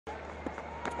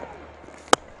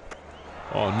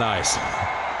Oh, nice.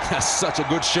 That's such a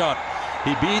good shot.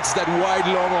 He beats that wide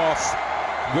long off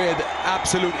with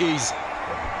absolute ease.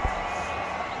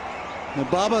 Now,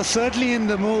 Babar's certainly in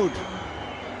the mood.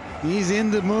 He's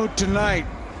in the mood tonight.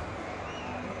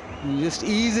 He just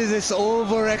eases this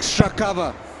over extra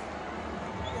cover.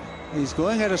 He's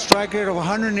going at a strike rate of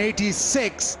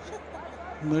 186,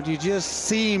 but you just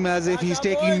seem as if he's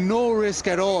taking no risk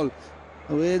at all.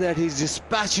 The way that he's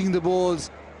dispatching the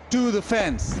balls to the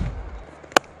fence.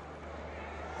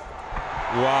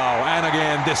 Wow, and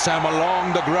again, this time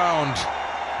along the ground.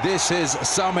 This is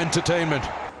some entertainment.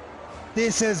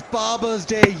 This is Babar's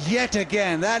day yet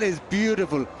again. That is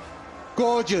beautiful.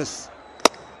 Gorgeous.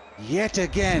 Yet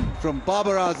again from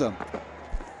Babar Azam.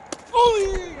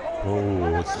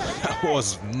 Oh, that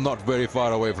was not very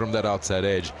far away from that outside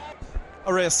edge.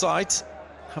 A rare sight.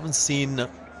 Haven't seen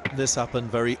this happen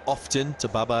very often to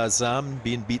Babar Azam,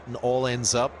 being beaten all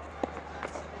ends up.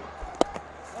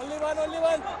 Only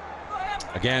one.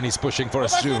 Again, he's pushing for a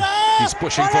two. He's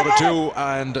pushing for a two,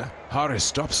 and Harris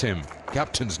stops him.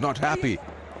 Captain's not happy.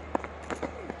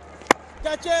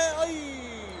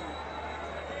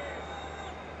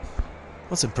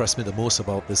 What's impressed me the most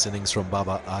about this innings from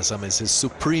Babar Azam is his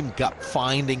supreme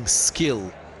gap-finding skill.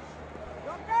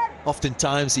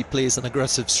 Oftentimes he plays an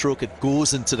aggressive stroke, it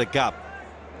goes into the gap.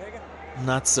 And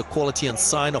that's a quality and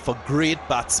sign of a great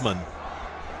batsman.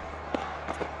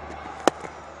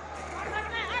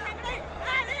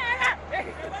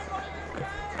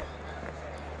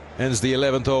 Ends the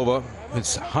 11th over.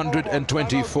 It's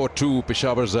 120 for 2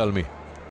 Peshawar Zalmi.